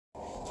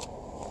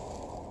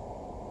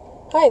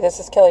Hi, this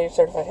is Kelly, your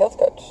certified health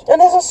coach.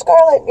 And this is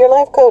Scarlett, your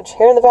life coach,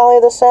 here in the Valley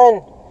of the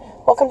Sun.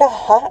 Welcome to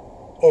Hot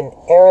in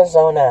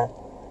Arizona.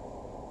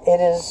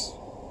 It is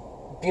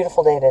a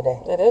beautiful day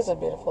today. It is a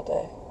beautiful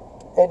day.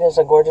 It is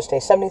a gorgeous day.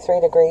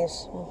 73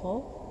 degrees.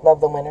 Mm-hmm. Love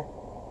the winter.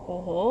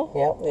 Mm-hmm.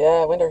 Yep.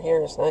 Yeah, winter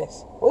here is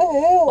nice.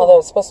 Woohoo! Although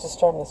it's supposed to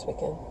storm this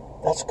weekend.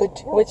 That's good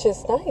too. Which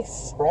is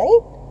nice.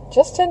 Right?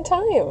 Just in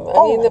time. Oh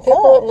I mean, my the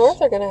people up gosh. north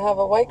are going to have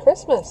a white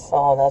Christmas.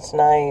 Oh, that's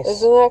nice.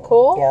 Isn't that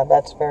cool? Yeah,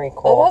 that's very That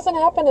cool. hasn't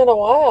happened in a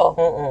while.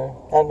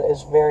 That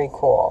is very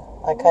cool.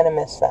 I kind of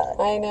miss that.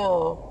 I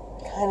know.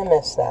 Kind of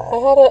miss that.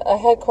 I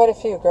had quite a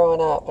few growing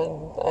up,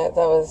 and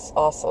that was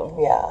awesome.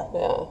 Yeah.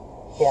 Yeah.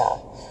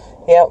 Yeah.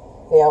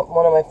 Yep.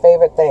 One of my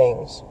favorite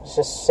things is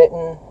just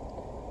sitting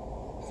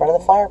in front of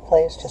the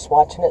fireplace, just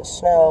watching it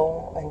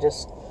snow and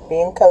just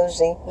being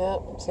cozy. Yeah,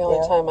 it's the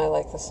only Yeah. time I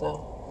like the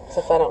snow.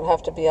 Except I don't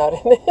have to be out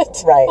in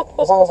it. Right.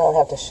 As long as I don't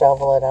have to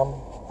shovel it,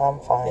 I'm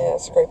fine. Yeah,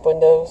 scrape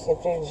windows.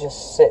 If you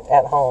just sit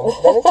at home,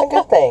 then it's a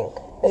good thing.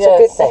 It's Yes. a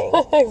good thing.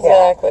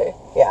 Exactly.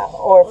 Yeah.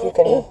 Or if you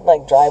can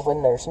drive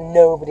when there's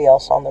nobody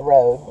else on the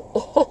road,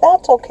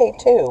 that's okay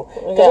too.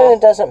 Because then it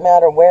doesn't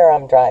matter where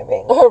I'm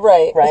driving.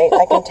 Right. Right?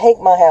 I can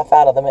take my half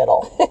out of the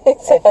middle.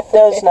 Exactly. It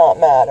does not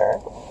matter.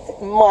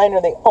 Mine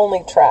are the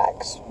only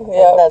tracks.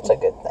 Yep. That's a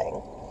good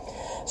thing.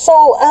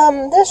 So,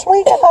 this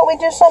week I thought we'd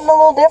do something a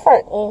little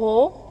different.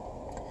 Mm-hmm.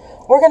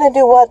 We're going to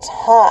do what's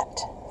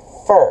hot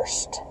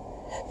first.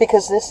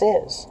 Because this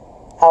is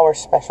our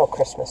special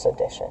Christmas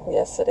edition.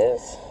 Yes, it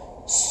is.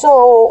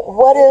 So,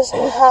 what is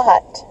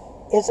hot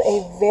is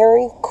a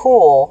very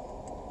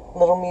cool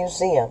little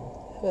museum.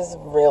 It was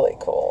really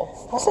cool.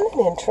 Wasn't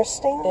it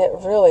interesting? It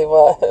really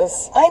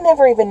was. I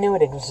never even knew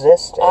it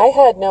existed. I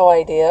had no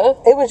idea.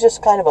 It was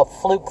just kind of a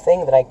fluke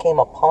thing that I came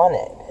upon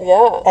it.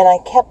 Yeah. And I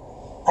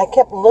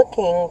kept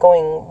looking,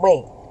 going,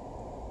 wait,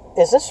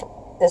 is this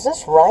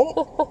right?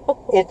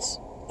 It's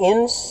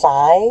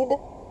inside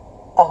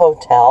a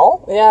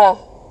hotel? Yeah.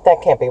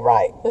 That can't be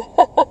right.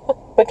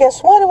 But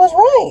guess what? It was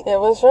right. It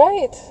was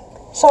right.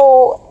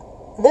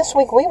 So this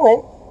week we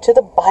went to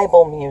the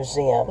Bible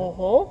Museum.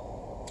 Mm-hmm.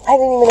 I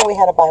didn't even know we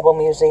had a Bible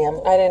museum.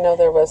 I didn't know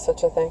there was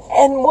such a thing.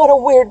 And what a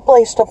weird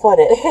place to put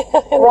it.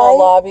 In right? the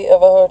lobby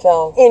of a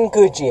hotel. In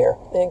Goodyear.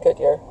 In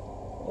Goodyear.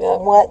 Yeah.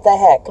 What the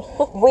heck?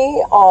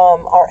 We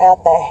are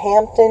at the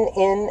Hampton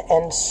Inn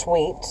and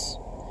Suites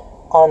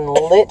on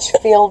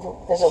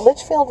Litchfield. Is it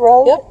Litchfield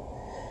Road? Yep.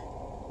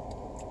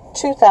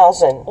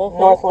 2000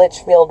 North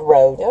Litchfield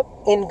Road. Yep.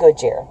 In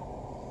Goodyear.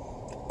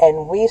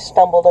 And we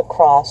stumbled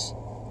across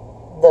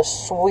the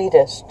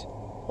sweetest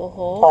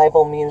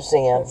Bible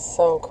museum. It's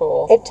so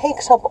cool. It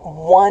takes up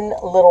one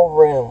little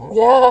room.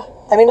 Yeah.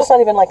 I mean, it's not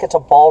even like it's a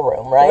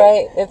ballroom, right?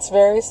 Right. It's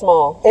very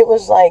small. It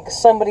was like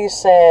somebody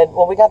said,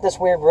 well, we got this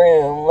weird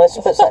room, let's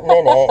put something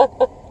in it.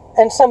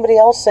 And somebody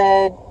else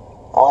said,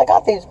 oh, I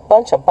got these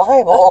bunch of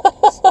Bibles.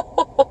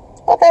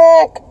 What the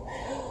heck?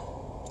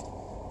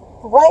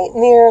 Right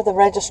near the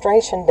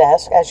registration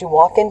desk, as you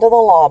walk into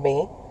the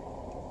lobby,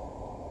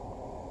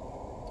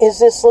 is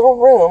this little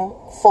room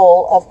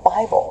full of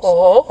Bibles.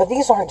 Uh-huh. But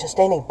these aren't just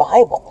any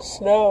Bibles.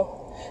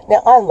 No.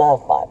 Now, I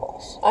love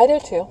Bibles. I do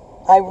too.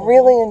 I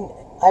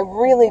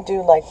really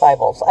do like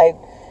Bibles.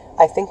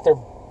 I think they're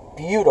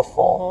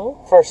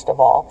beautiful, first of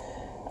all.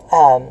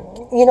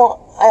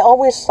 I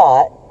always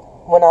thought,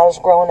 when I was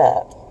growing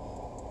up,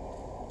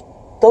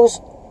 those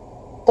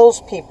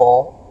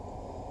people,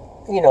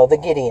 the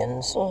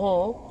Gideons,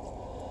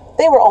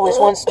 they were always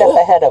one step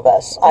ahead of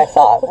us, I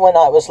thought, when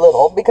I was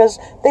little, because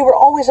they were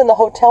always in the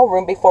hotel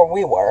room before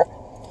we were,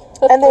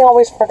 and they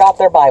always forgot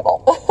their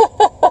Bible.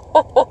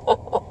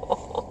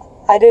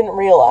 I didn't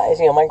realize,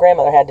 my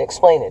grandmother had to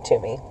explain it to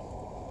me,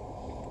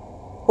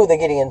 who the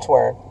Gideons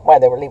were, why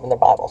they were leaving their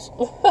Bibles.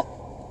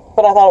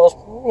 But I thought it was,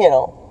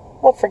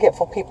 what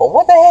forgetful people.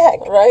 What the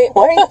heck? Right?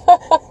 Why are you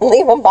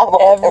leaving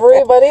Bible?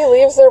 Everybody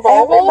leaves their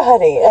Bible?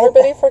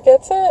 Everybody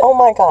forgets it? Oh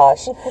my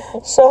gosh.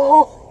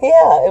 So,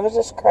 yeah, it was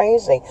just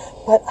crazy.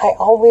 But I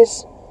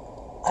always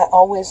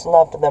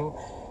loved them.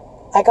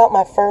 I got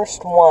my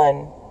first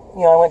one,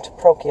 I went to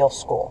parochial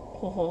school.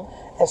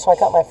 And so I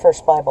got my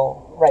first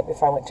Bible right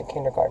before I went to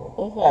kindergarten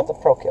at the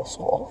parochial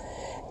school.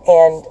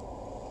 And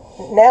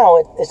now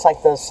it's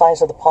like the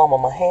size of the palm of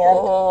my hand.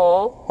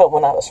 But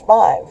when I was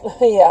 5,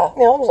 Yeah.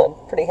 it was a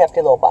pretty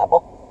hefty little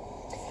Bible.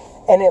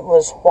 And it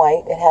was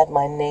white. It had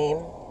my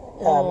name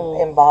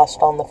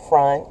embossed on the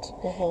front.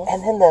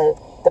 And then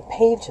the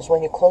pages,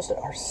 when you closed it,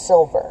 are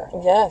silver.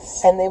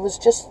 Yes. And it was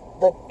just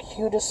the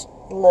cutest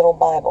little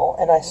Bible.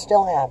 And I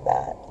still have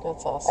that.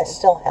 That's awesome. I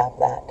still have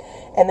that.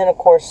 And then, of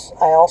course,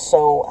 I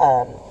also,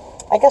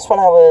 I guess when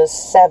I was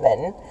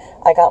 7,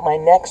 I got my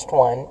next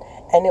one.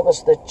 And it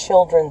was the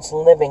Children's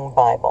Living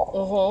Bible.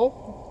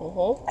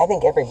 I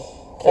think every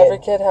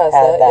kid has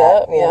had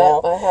that. you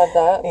know? I had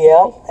that.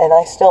 Yep, and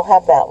I still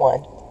have that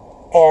one.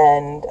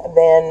 And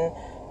then,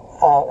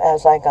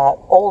 as I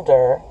got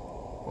older,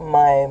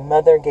 my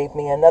mother gave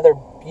me another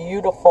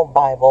beautiful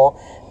Bible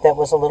that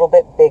was a little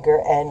bit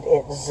bigger, and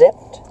it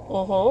zipped.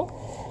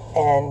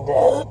 And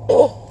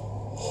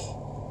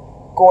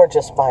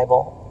gorgeous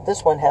Bible.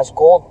 this one has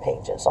gold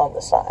pages on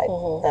the side,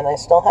 Mm-hmm. and I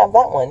still have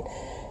that one.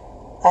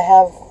 I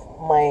have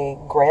my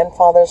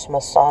grandfather's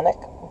Masonic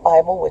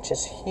Bible, which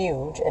is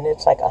huge, and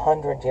it's like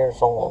 100 years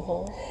old.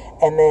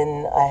 Mm-hmm. And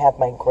then I have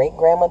my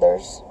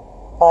great-grandmother's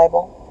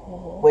Bible,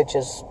 Mm-hmm. which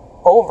is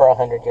over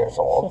 100 years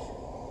old.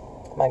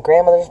 My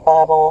grandmother's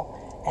Bible,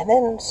 and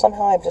then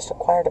somehow I've just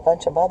acquired a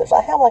bunch of others.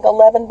 I have like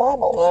 11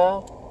 Bibles.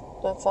 Wow,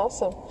 that's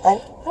awesome. I,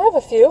 I have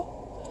a few.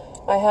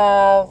 I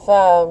have,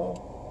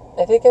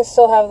 I think I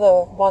still have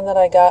the one that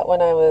I got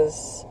when I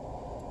was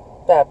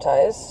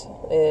baptized.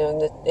 In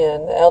the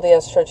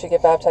LDS church, you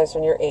get baptized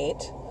when you're 8. Very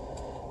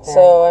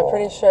So I'm cool.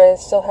 pretty sure I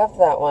still have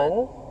that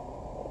one.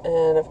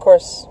 And of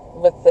course,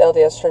 with the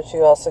LDS church,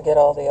 you also get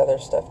all the other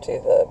stuff too,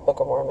 the Book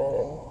of Mormon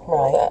and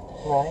all right, that.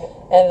 right.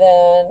 And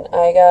then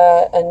I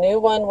got a new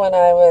one when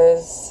I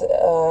was,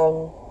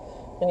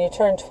 when you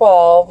turn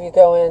 12, you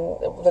go in,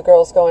 the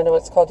girls go into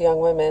what's called Young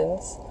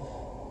Women's.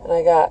 And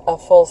I got a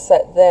full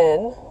set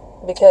then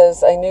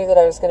because I knew that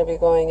I was going to be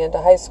going into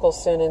high school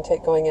soon and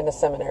going into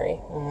seminary.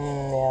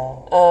 Yeah.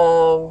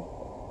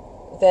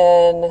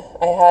 Then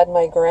I had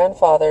my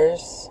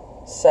grandfather's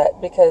set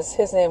because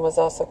his name was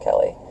also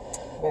Kelly.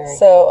 Very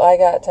So I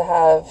got to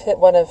have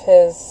one of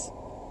his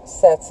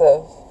sets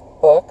of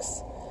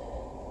books.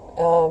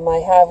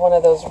 I have one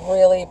of those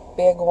really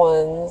big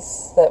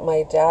ones that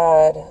my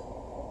dad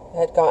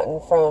had gotten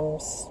from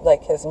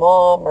like his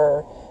mom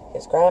or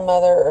his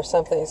grandmother or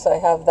something. So I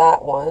have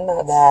that one.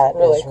 That's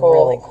really is cool.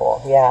 really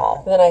cool.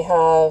 Yeah. Then I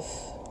have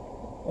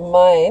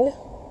mine.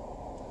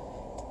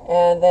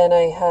 And then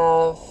I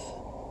have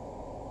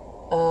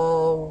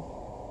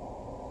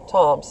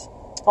Tom's.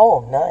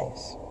 Oh,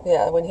 nice.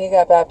 Yeah, when he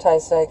got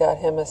baptized, I got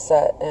him a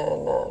set,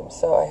 and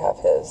so I have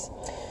his.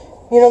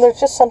 You know, there's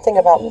just something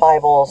about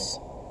Bibles,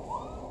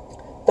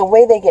 the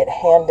way they get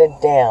handed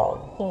down.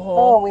 Mm-hmm.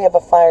 Oh, we have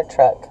a fire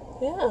truck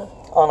Yeah.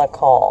 on a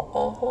call.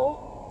 Uh-huh.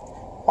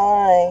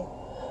 Bye.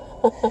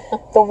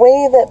 The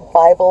way that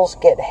Bibles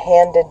get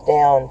handed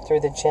down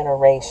through the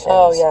generations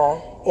Oh, yeah.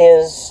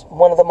 is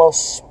one of the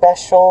most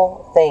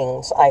special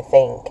things, I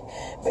think.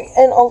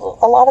 And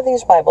a lot of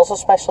these Bibles,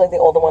 especially the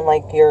older one,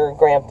 like your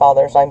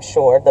grandfather's, I'm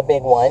sure, the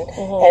big one,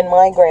 and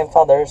my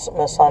grandfather's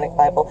Masonic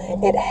Bible,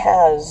 it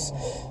has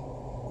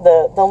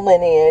the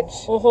lineage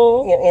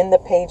in the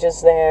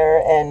pages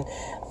there, and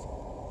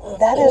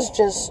that is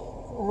just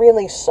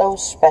really so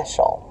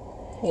special.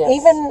 Yes.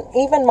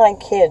 Even my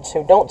kids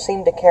who don't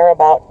seem to care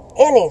about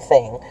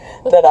anything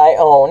that I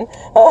own,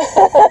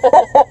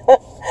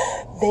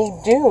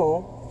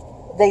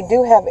 they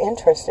do have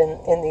interest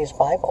in these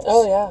Bibles.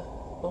 Oh, yeah.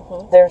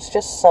 Mm-hmm. There's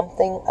just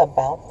something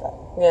about them.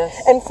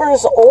 Yes. And for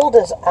as old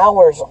as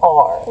ours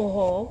are,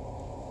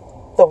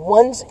 the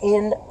ones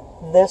in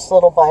this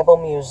little Bible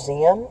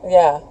museum,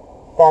 Yeah.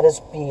 that is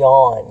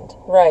beyond.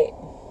 Right.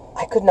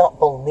 I could not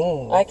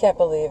believe I can't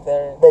believe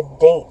they're... the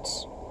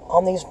dates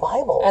on these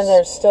Bibles. And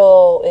they're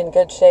still in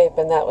good shape,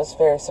 and that was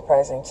very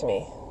surprising to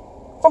me.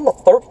 From the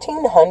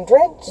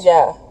 1300s?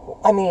 Yeah.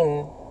 I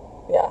mean,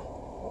 Yeah.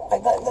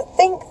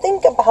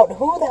 think about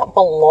who that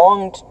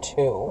belonged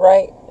to.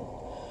 Right.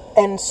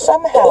 And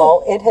somehow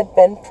it had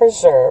been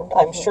preserved,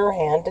 I'm sure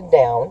handed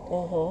down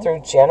through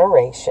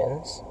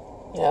generations,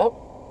 Yep.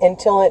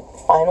 until it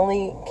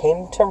finally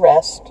came to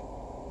rest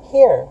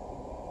here.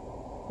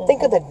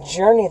 Think of the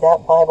journey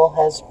that Bible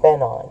has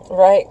been on.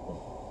 Right.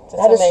 It's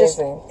That is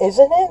amazing. just,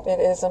 isn't it? It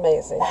is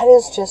amazing. That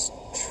is just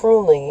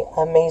truly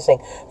amazing.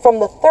 From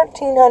the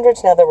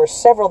 1300s, now there were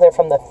several there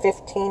from the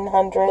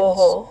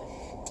 1500s,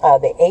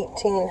 the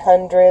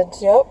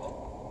 1800s. Yep.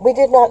 We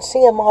did not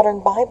see a modern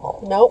Bible.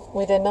 Nope,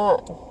 we did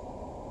not.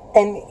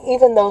 And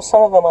even though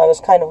some of them I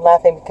was kind of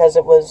laughing because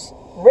it was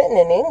written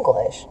in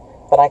English,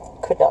 but I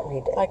could not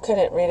read it. I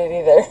couldn't read it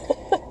either.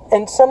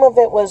 And some of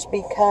it was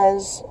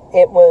because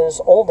it was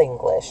Old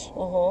English.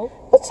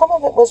 But some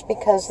of it was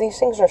because these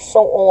things are so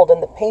old and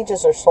the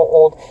pages are so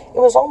old, it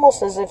was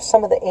almost as if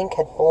some of the ink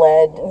had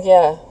bled.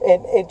 Yeah.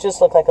 It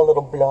just looked like a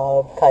little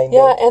blob, kind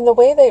Yeah, of. and the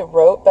way they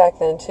wrote back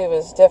then, too,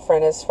 was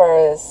different as far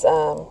as,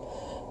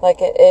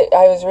 like,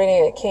 I was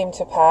reading It Came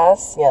to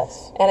Pass.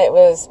 Yes. And it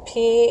was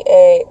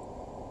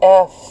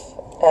P-A-F-S.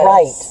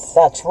 Right,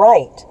 that's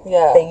right.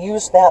 Yeah. They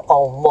used that a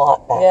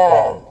lot back Yeah.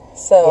 then.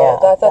 So Yeah,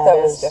 I thought that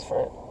was is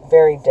different.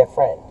 Very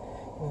different.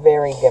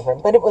 Very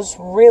different. But it was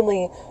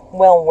really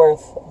well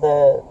worth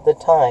the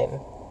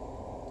time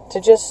to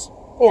just,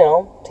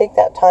 take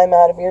that time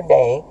out of your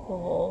day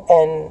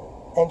and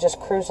just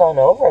cruise on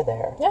over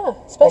there. Yeah,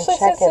 especially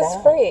check since it it's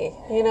out. free,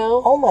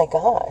 Oh my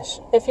gosh.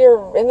 If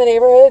you're in the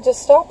neighborhood,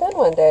 just stop in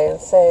one day and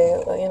say,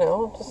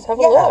 just have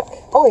a Yeah. look.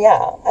 Oh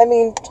yeah. I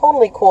mean,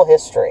 totally cool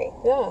history.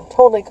 Yeah.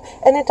 Totally.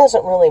 And it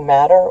doesn't really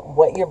matter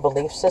what your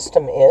belief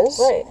system is.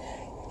 Right.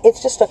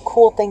 It's just a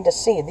cool thing to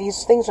see.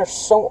 These things are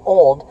so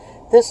old.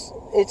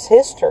 It's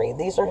history.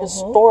 These are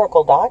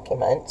historical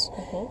documents.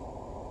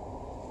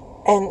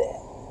 And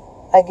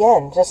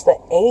again, just the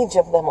age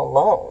of them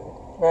alone.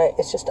 Right.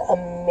 It's just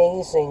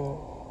amazing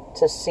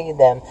to see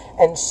them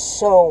and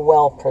so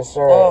well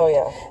preserved. Oh,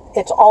 yeah.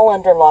 It's all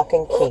under lock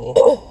and key.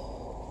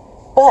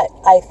 But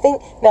I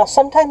think, now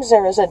sometimes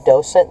there is a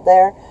docent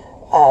there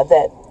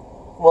that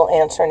will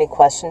answer any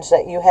questions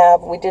that you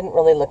have. We didn't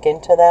really look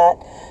into that,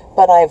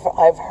 but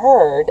I've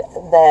heard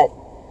that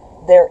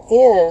there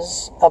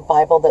is a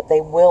Bible that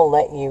they will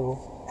let you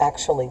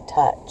actually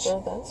touch.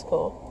 Oh, that's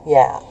cool.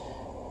 Yeah.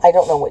 I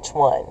don't know which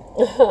one.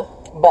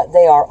 But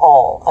they are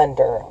all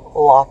under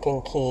lock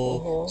and key,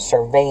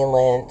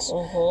 surveillance.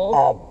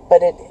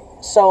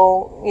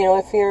 So, you know,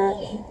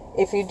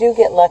 if you do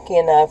get lucky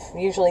enough,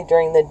 usually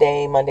during the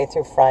day, Monday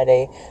through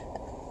Friday,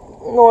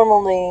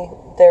 normally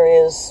there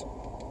is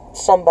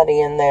somebody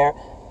in there.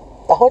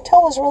 The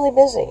hotel was really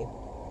busy,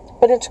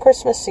 but it's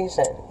Christmas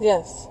season.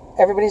 Yes.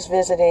 Everybody's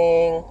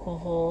visiting,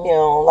 you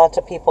know, lots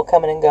of people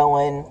coming and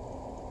going.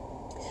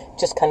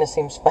 Just kind of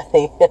seems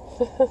funny.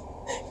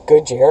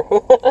 Goodyear.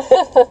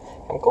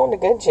 I'm going to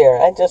Goodyear.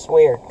 I just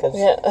weird because,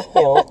 you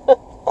know,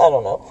 I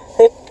don't know.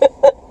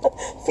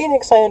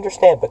 Phoenix, I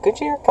understand, but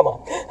Goodyear? Come on.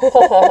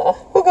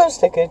 Who goes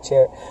to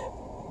Goodyear?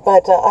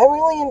 But I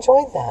really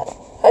enjoyed that.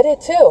 I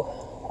did too.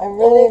 I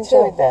really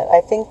enjoyed that.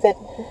 I think that,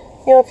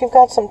 you know, if you've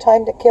got some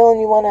time to kill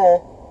and you want to,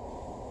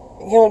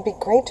 you know, it'd be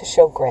great to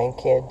show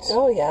grandkids.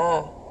 Oh,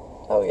 yeah.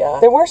 Oh, yeah.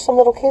 There were some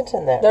little kids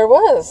in there. There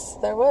was.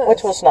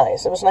 Which was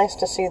nice. It was nice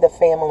to see the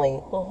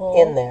family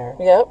in there.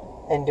 Yep.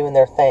 And doing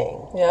their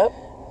thing. Yep.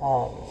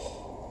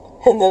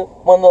 And the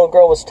one little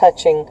girl was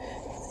touching.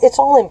 It's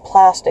all in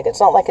plastic. It's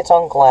not like it's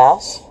on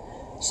glass.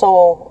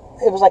 So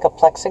it was like a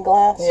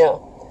plexiglass. Yeah.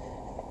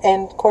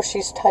 And of course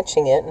she's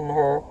touching it, and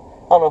her,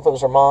 I don't know if it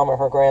was her mom or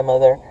her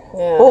grandmother,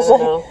 was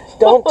like,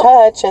 don't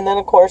touch. And then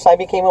of course I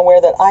became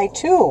aware that I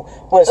too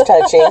was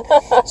touching.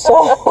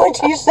 So when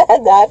she said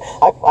that,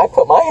 I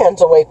put my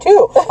hands away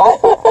too.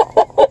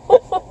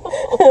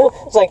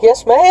 It's like,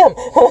 yes ma'am.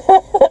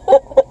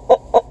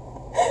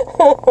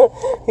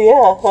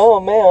 Yeah, oh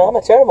man, I'm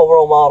a terrible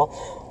role model.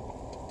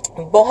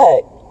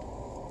 But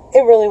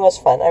it really was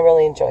fun. I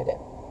really enjoyed it.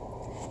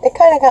 It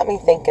kind of got me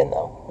thinking,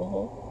 though,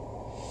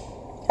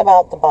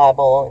 about the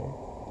Bible,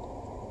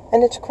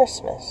 and it's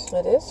Christmas.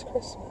 It is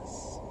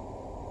Christmas.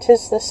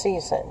 'Tis the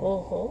season.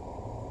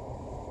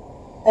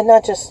 And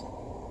not just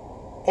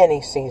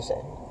any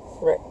season.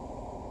 Right.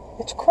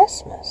 It's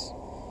Christmas.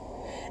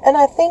 And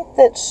I think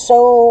that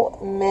so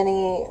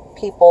many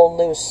people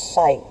lose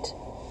sight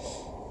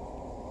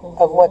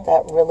of what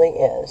that really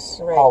is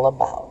all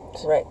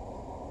about. Right.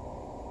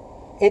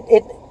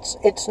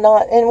 It's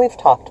not, and we've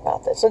talked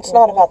about this, it's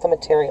not about the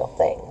material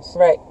things.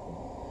 Right.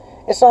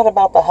 It's not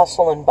about the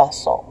hustle and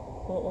bustle.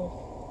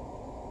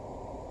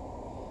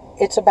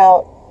 It's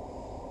about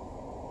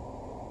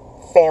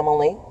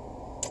family.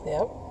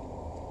 Yep.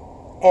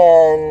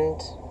 And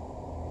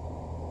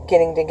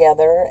getting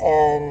together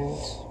and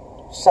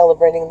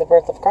celebrating the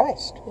birth of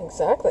Christ.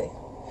 Exactly.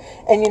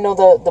 And you know,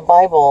 the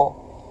Bible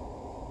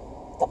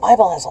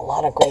has a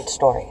lot of great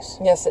stories.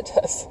 Yes, it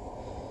does.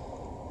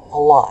 A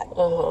lot.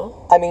 Uh-huh.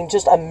 I mean,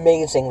 just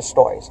amazing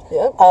stories.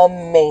 Yep.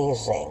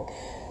 Amazing.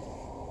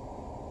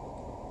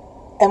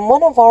 And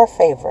one of our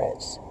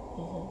favorites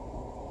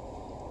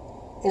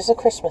is the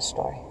Christmas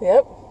story.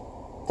 Yep.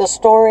 The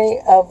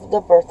story of the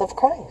birth of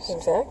Christ.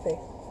 Exactly.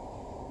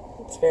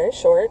 It's very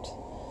short.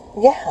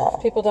 Yeah.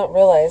 People don't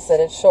realize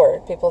that it's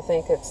short. People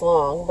think it's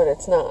long, but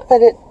it's not.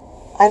 But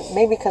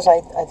maybe because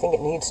I think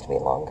it needs to be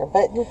longer,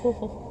 but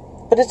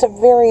but it's a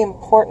very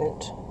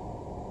important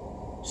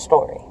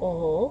story.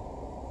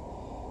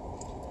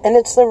 And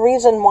it's the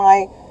reason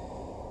why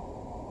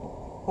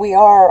we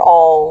are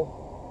all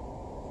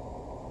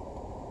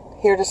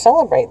here to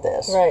celebrate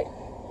this. Right.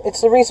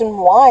 It's the reason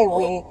why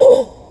we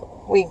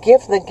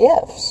give the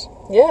gifts.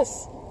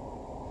 Yes.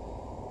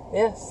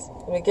 Yes.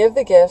 We give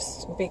the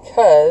gifts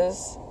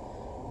because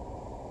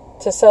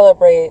to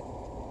celebrate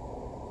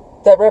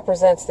that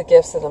represents the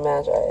gifts of the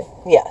Magi.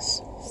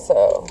 Yes.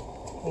 So.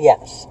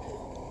 Yes.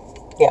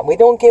 Yeah, we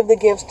don't give the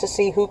gifts to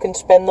see who can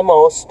spend the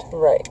most.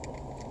 Right.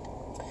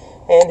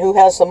 And who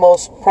has the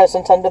most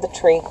presents under the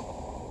tree.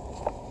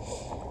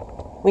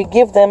 We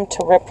give them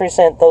to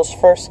represent those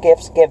first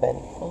gifts given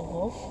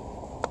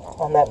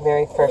on that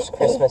very first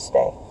Christmas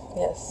day.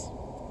 Yes.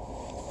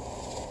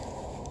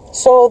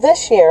 So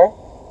this year,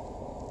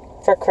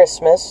 for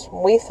Christmas,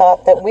 we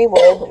thought that we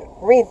would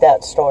read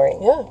that story.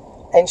 Yeah.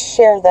 And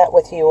share that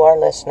with you, our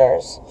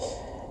listeners,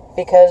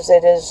 because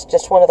it is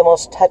just one of the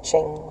most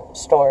touching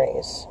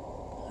stories.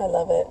 I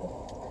love it.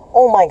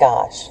 Oh my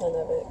gosh. I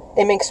love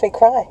it. It makes me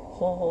cry.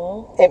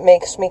 It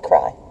makes me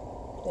cry.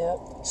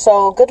 Yep.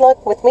 So good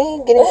luck with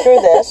me getting through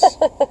this.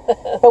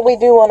 But we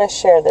do want to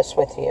share this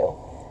with you.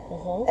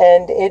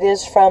 And it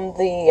is from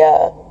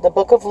the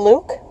book of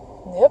Luke.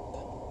 Yep.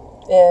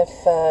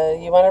 If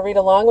you want to read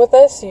along with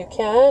us, you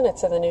can.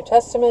 It's in the New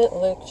Testament,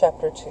 Luke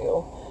chapter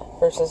 2,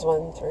 verses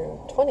 1 through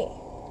 20.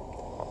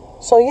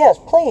 So yes,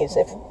 please,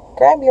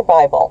 grab your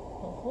Bible.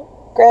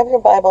 Grab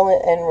your Bible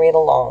and read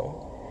along.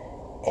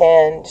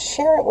 And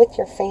share it with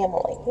your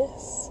family.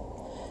 Yes.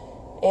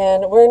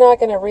 And we're not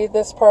going to read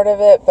this part of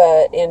it,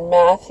 but in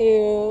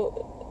Matthew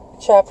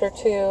chapter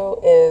 2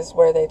 is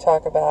where they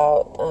talk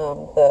about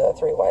the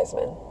three wise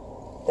men.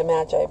 the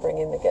Magi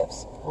bringing the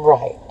gifts.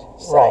 Right,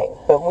 right.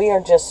 But we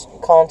are just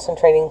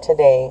concentrating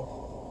today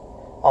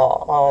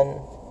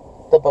on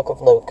the book of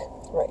Luke.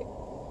 Right.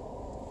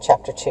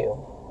 Chapter 2.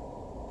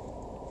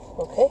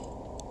 Okay.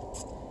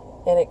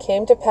 And it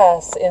came to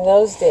pass in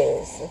those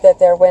days that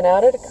there went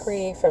out a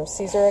decree from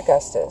Caesar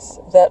Augustus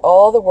that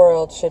all the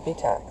world should be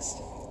taxed.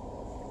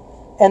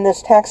 And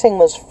this taxing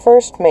was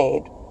first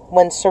made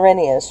when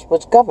Cyrenius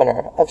was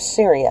governor of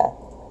Syria.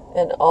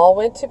 And all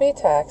went to be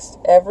taxed,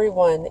 every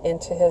one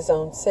into his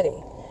own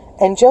city.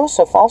 And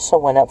Joseph also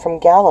went up from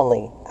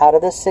Galilee, out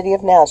of the city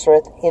of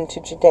Nazareth,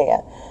 into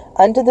Judea,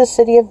 unto the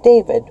city of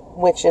David,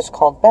 which is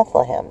called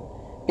Bethlehem,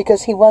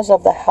 because he was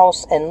of the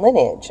house and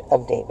lineage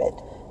of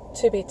David,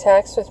 to be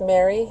taxed with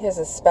Mary, his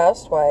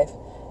espoused wife,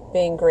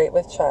 being great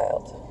with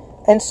child.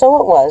 And so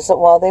it was that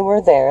while they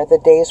were there, the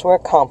days were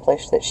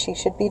accomplished that she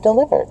should be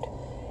delivered.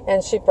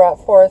 And she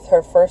brought forth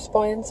her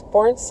firstborn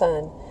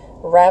son,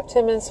 wrapped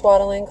him in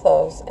swaddling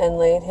clothes, and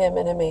laid him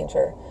in a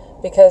manger,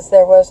 because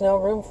there was no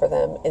room for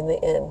them in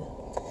the inn.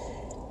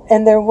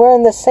 And there were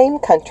in the same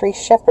country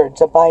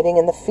shepherds abiding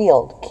in the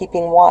field,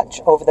 keeping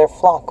watch over their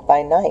flock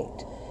by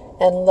night.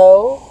 And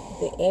lo,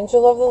 the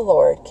angel of the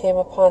Lord came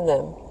upon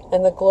them,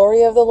 and the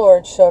glory of the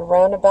Lord shone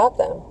round about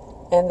them,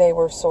 and they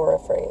were sore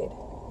afraid.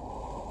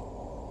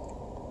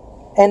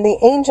 And the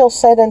angel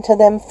said unto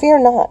them, Fear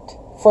not,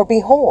 for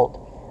behold,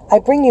 I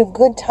bring you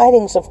good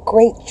tidings of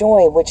great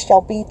joy, which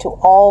shall be to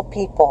all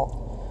people.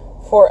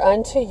 For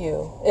unto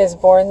you is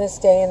born this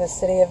day in the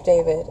city of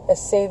David a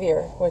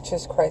Savior, which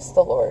is Christ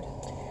the Lord.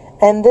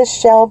 And this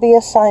shall be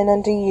a sign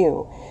unto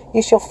you.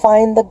 You shall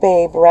find the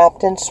babe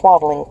wrapped in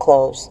swaddling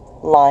clothes,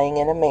 lying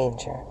in a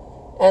manger.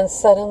 And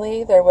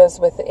suddenly there was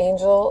with the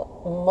angel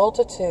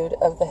multitude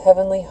of the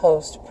heavenly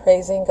host,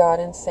 praising God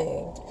and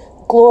saying,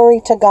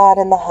 Glory to God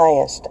in the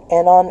highest,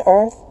 and on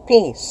earth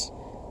peace,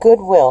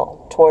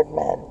 goodwill toward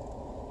men.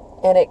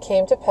 And it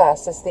came to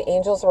pass, as the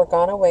angels were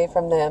gone away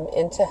from them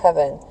into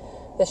heaven,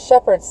 the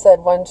shepherds said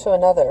one to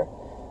another,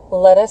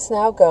 Let us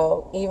now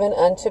go even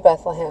unto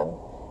Bethlehem,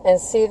 and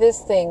see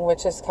this thing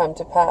which is come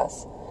to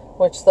pass,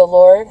 which the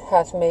Lord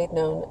hath made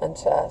known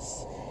unto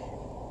us.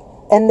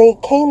 And they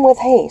came with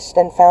haste,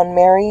 and found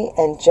Mary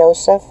and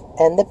Joseph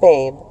and the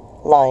babe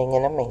lying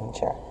in a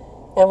manger.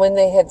 And when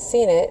they had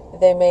seen it,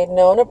 they made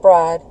known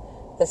abroad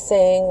the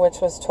saying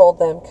which was told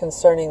them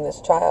concerning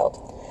this child.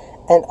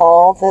 And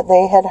all that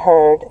they had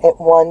heard, it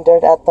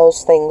wondered at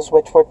those things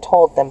which were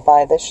told them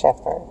by the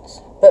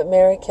shepherds. But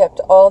Mary kept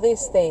all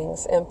these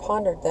things, and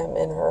pondered them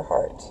in her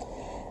heart.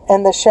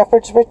 And the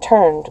shepherds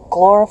returned,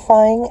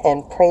 glorifying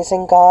and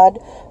praising God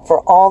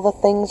for all the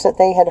things that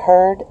they had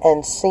heard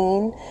and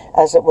seen,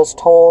 as it was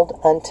told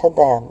unto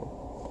them.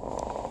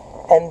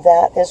 And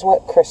that is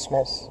what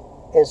Christmas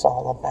is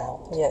all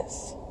about.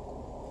 Yes.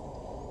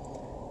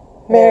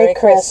 Merry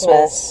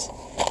Christmas.